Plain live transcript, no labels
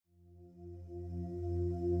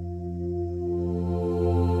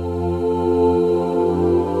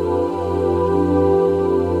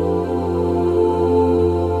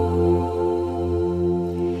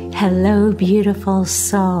Hello, beautiful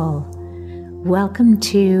soul. Welcome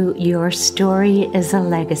to Your Story is a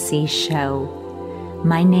Legacy show.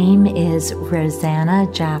 My name is Rosanna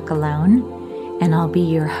Jackalone, and I'll be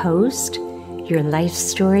your host, your life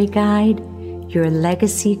story guide, your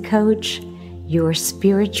legacy coach, your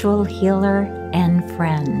spiritual healer, and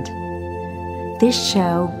friend. This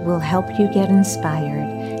show will help you get inspired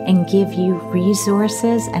and give you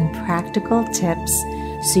resources and practical tips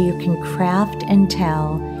so you can craft and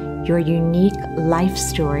tell your unique life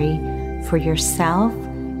story for yourself,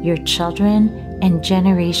 your children, and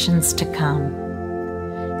generations to come.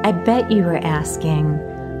 I bet you are asking,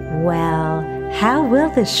 well, how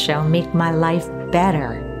will this show make my life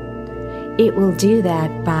better? It will do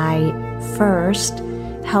that by first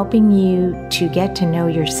helping you to get to know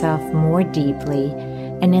yourself more deeply,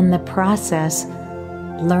 and in the process,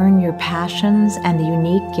 learn your passions and the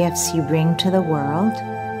unique gifts you bring to the world.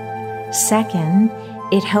 Second,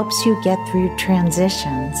 it helps you get through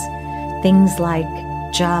transitions, things like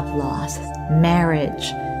job loss,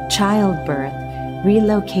 marriage, childbirth,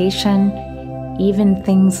 relocation, even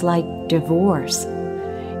things like divorce.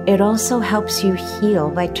 It also helps you heal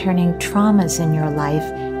by turning traumas in your life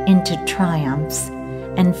into triumphs.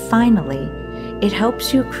 And finally, it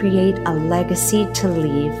helps you create a legacy to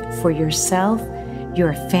leave for yourself,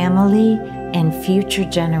 your family, and future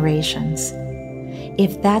generations.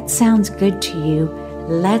 If that sounds good to you,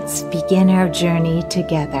 let's begin our journey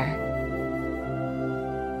together.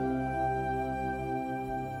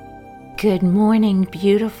 Good morning,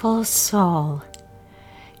 beautiful soul.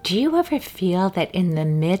 Do you ever feel that in the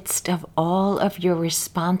midst of all of your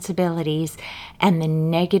responsibilities and the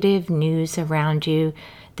negative news around you,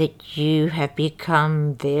 that you have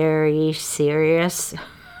become very serious?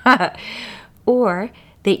 Or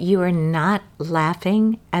that you are not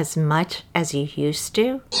laughing as much as you used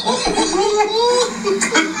to?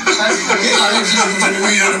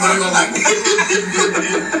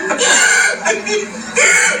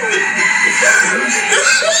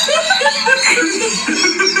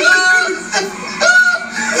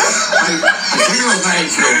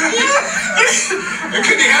 I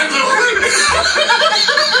couldn't handle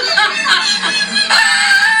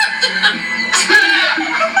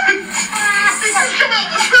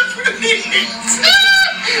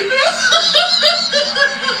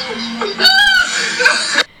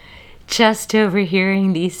Just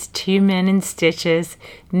overhearing these two men in stitches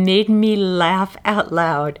made me laugh out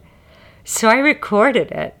loud. So I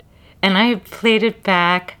recorded it, and I played it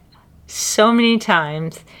back so many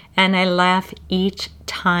times, and I laugh each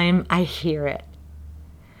time I hear it.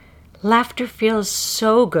 Laughter feels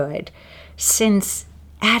so good, since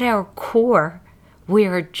at our core, we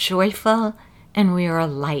are joyful and we are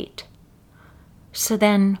light. So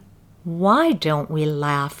then, why don't we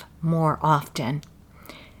laugh more often?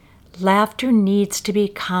 Laughter needs to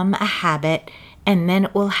become a habit, and then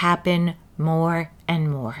it will happen more and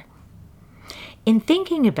more. In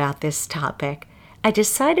thinking about this topic, I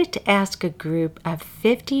decided to ask a group of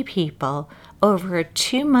 50 people over a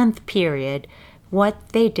 2-month period what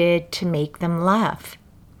they did to make them laugh.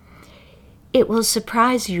 It will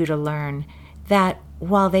surprise you to learn that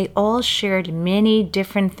while they all shared many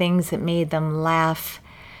different things that made them laugh,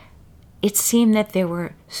 it seemed that there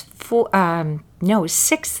were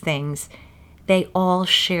 6 things they all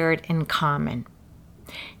shared in common.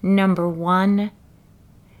 Number 1,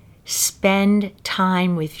 spend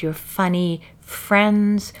time with your funny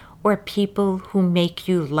friends or people who make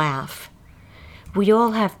you laugh. We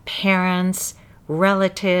all have parents,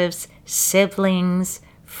 relatives, siblings,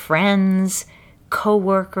 friends,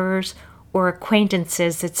 co-workers, or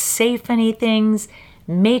acquaintances that say funny things,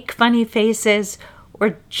 make funny faces,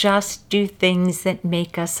 or just do things that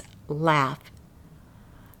make us laugh.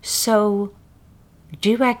 So,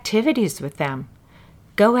 do activities with them.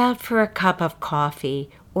 Go out for a cup of coffee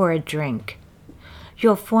or a drink.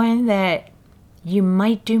 You'll find that you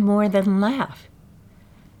might do more than laugh.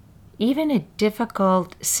 Even a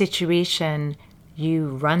difficult situation you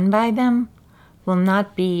run by them will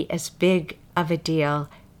not be as big of a deal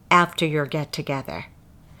after your get-together.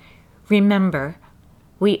 Remember,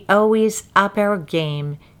 we always up our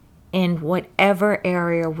game in whatever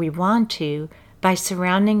area we want to by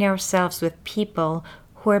surrounding ourselves with people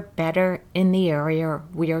who are better in the area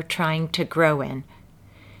we are trying to grow in.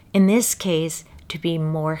 In this case, to be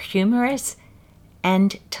more humorous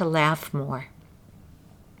and to laugh more.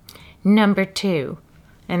 Number 2,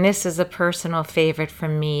 and this is a personal favorite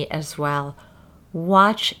from me as well,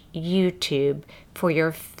 watch YouTube for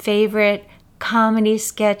your favorite comedy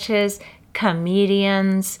sketches,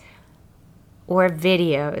 comedians, or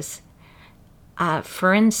videos.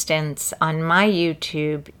 For instance, on my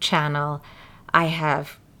YouTube channel, I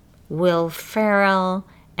have Will Ferrell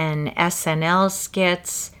and SNL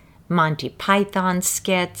skits, Monty Python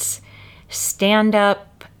skits,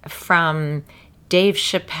 stand-up from Dave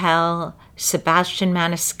Chappelle, Sebastian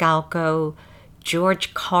Maniscalco,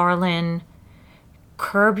 George Carlin,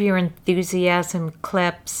 Curb Your Enthusiasm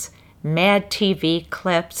clips, Mad TV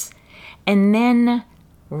clips, and then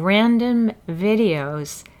random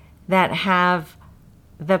videos that have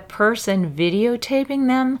the person videotaping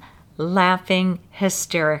them laughing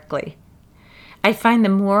hysterically. I find the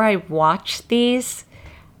more I watch these,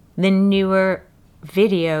 the newer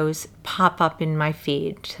videos pop up in my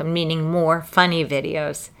feed, so meaning more funny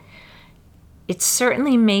videos. It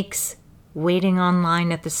certainly makes waiting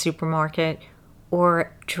online at the supermarket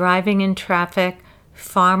or driving in traffic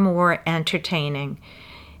far more entertaining.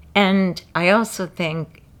 And I also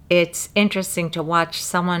think it's interesting to watch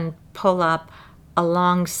someone pull up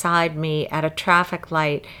alongside me at a traffic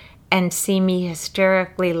light and see me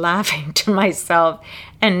hysterically laughing to myself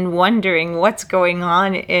and wondering what's going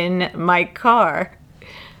on in my car.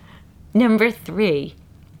 Number 3,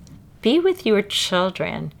 be with your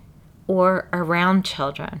children or around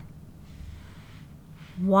children.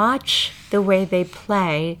 Watch the way they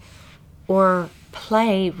play or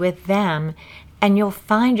play with them, and you'll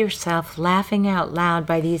find yourself laughing out loud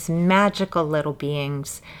by these magical little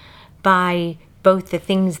beings, by both the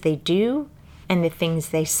things they do and the things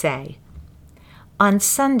they say. On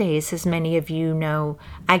Sundays, as many of you know,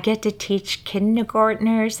 I get to teach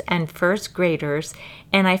kindergartners and first graders,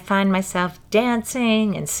 and I find myself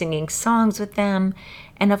dancing and singing songs with them,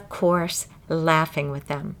 and of course, laughing with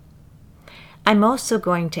them. I'm also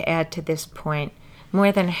going to add to this point,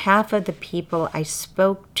 more than half of the people I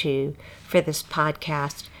spoke to for this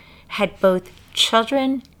podcast had both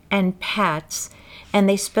children and pets, and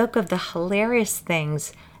they spoke of the hilarious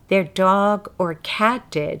things their dog or cat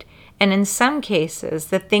did, and in some cases,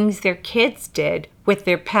 the things their kids did with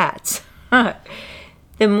their pets.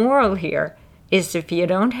 The moral here is if you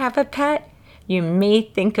don't have a pet, you may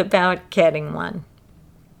think about getting one.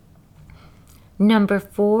 Number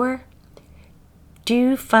 4,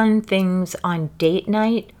 do fun things on date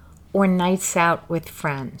night or nights out with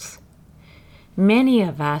friends. Many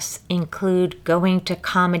of us include going to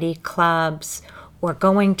comedy clubs or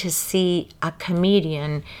going to see a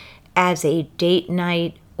comedian as a date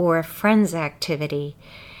night or a friend's activity.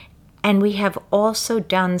 And we have also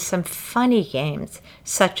done some funny games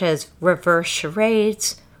such as reverse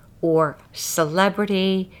charades or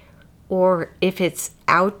celebrity, or if it's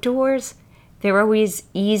outdoors, they're always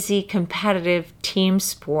easy competitive team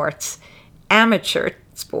sports, amateur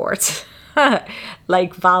sports,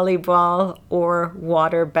 like volleyball or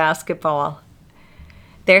water basketball.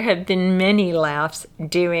 There have been many laughs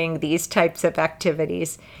doing these types of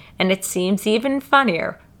activities, and it seems even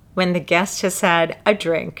funnier when the guest has had a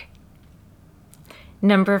drink.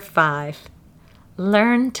 Number 5,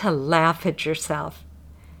 learn to laugh at yourself.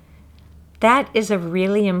 That is a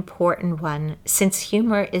really important one, since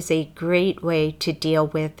humor is a great way to deal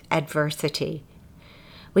with adversity.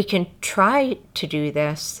 We can try to do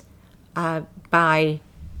this by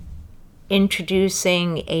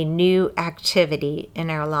introducing a new activity in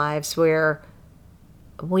our lives where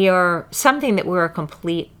we are something that we're a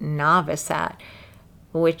complete novice at,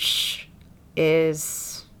 which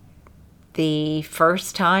is the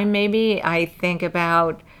first time maybe I think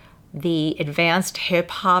about the advanced hip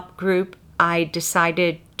hop group I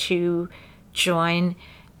decided to join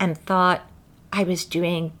and thought I was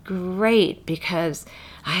doing great because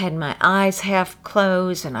I had my eyes half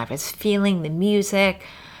closed and I was feeling the music.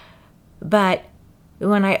 But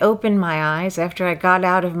when I opened my eyes after I got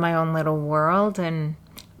out of my own little world and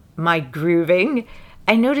my grooving,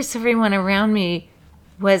 I noticed everyone around me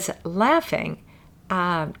was laughing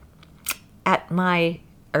at my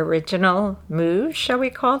original moves, shall we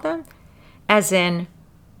call them? As in,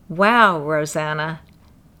 wow, Rosanna,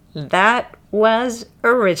 that was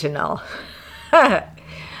original.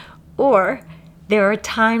 Or there are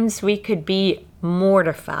times we could be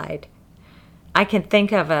mortified. I can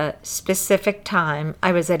think of a specific time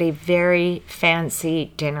I was at a very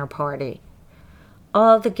fancy dinner party.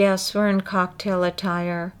 All the guests were in cocktail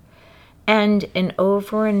attire, and an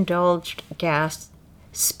overindulged guest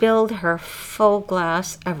spilled her full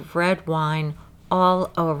glass of red wine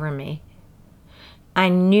all over me. I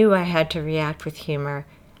knew I had to react with humor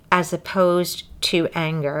as opposed to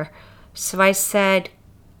anger, so I said,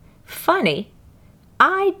 "Funny,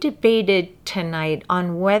 I debated tonight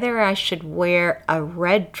on whether I should wear a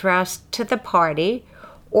red dress to the party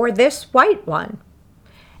or this white one.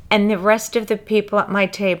 and the rest of the people at my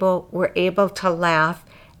table were able to laugh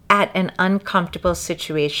at an uncomfortable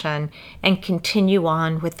situation and continue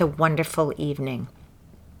on with the wonderful evening.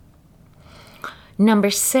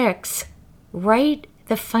 Number 6, write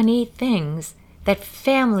the funny things that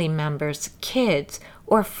family members, kids,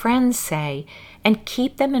 or friends say, and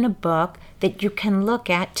keep them in a book that you can look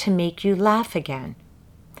at to make you laugh again.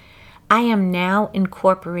 I am now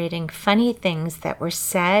incorporating funny things that were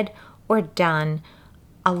said or done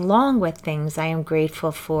along with things I am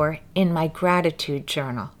grateful for in my gratitude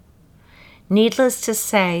journal. Needless to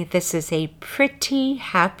say, this is a pretty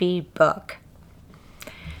happy book.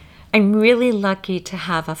 I'm really lucky to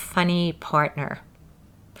have a funny partner.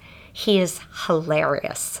 He is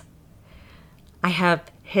hilarious. I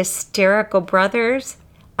have hysterical brothers,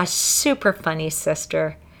 a super funny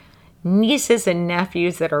sister, nieces and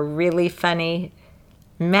nephews that are really funny,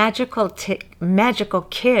 magical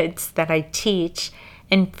kids that I teach,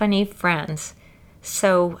 and funny friends.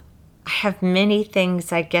 So I have many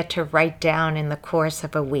things I get to write down in the course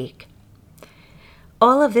of a week.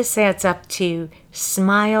 All of this adds up to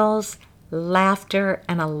smiles, laughter,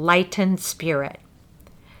 and a lightened spirit.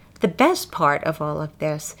 The best part of all of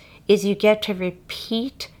this is you get to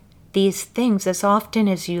repeat these things as often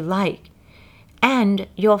as you like. And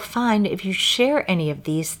you'll find if you share any of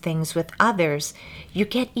these things with others, you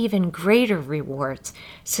get even greater rewards,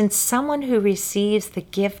 since someone who receives the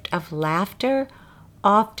gift of laughter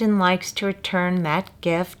often likes to return that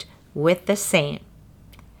gift with the same.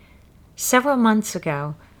 Several months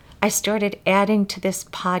ago, I started adding to this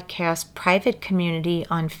podcast private community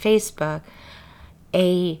on Facebook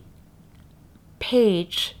a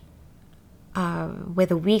page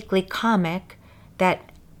with a weekly comic that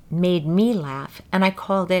made me laugh, and I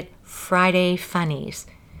called it Friday Funnies.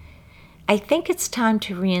 I think it's time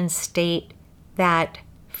to reinstate that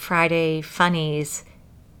Friday Funnies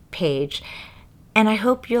page, and I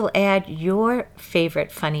hope you'll add your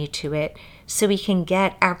favorite funny to it so we can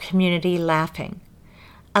get our community laughing.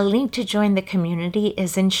 A link to join the community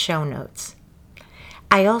is in show notes.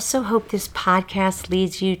 I also hope this podcast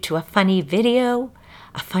leads you to a funny video,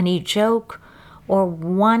 a funny joke, or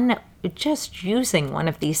just using one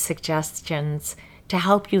of these suggestions to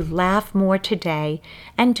help you laugh more today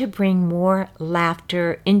and to bring more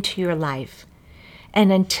laughter into your life.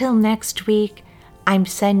 And until next week, I'm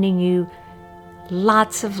sending you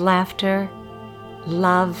lots of laughter,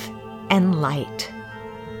 love, and light.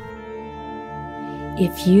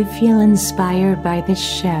 If you feel inspired by this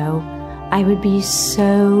show, I would be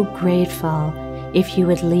so grateful if you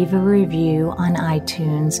would leave a review on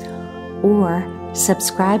iTunes or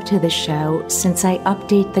subscribe to the show, since I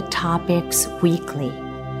update the topics weekly.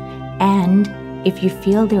 And if you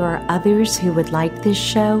feel there are others who would like this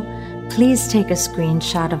show, please take a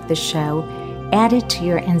screenshot of the show, add it to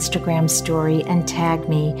your Instagram story, and tag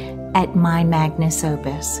me at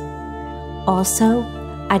MyMagnusOpus. Also,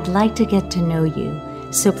 I'd like to get to know you,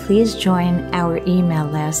 so please join our email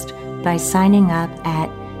list by signing up at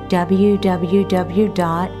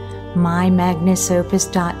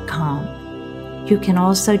www.mymagnusopus.com. You can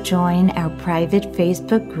also join our private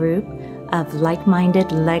Facebook group of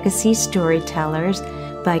like-minded legacy storytellers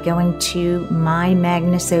by going to My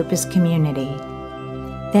Magnus Opus Community.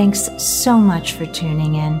 Thanks so much for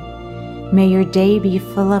tuning in. May your day be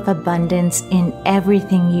full of abundance in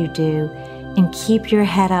everything you do, and keep your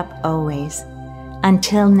head up always.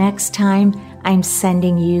 Until next time, I'm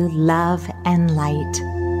sending you love and light.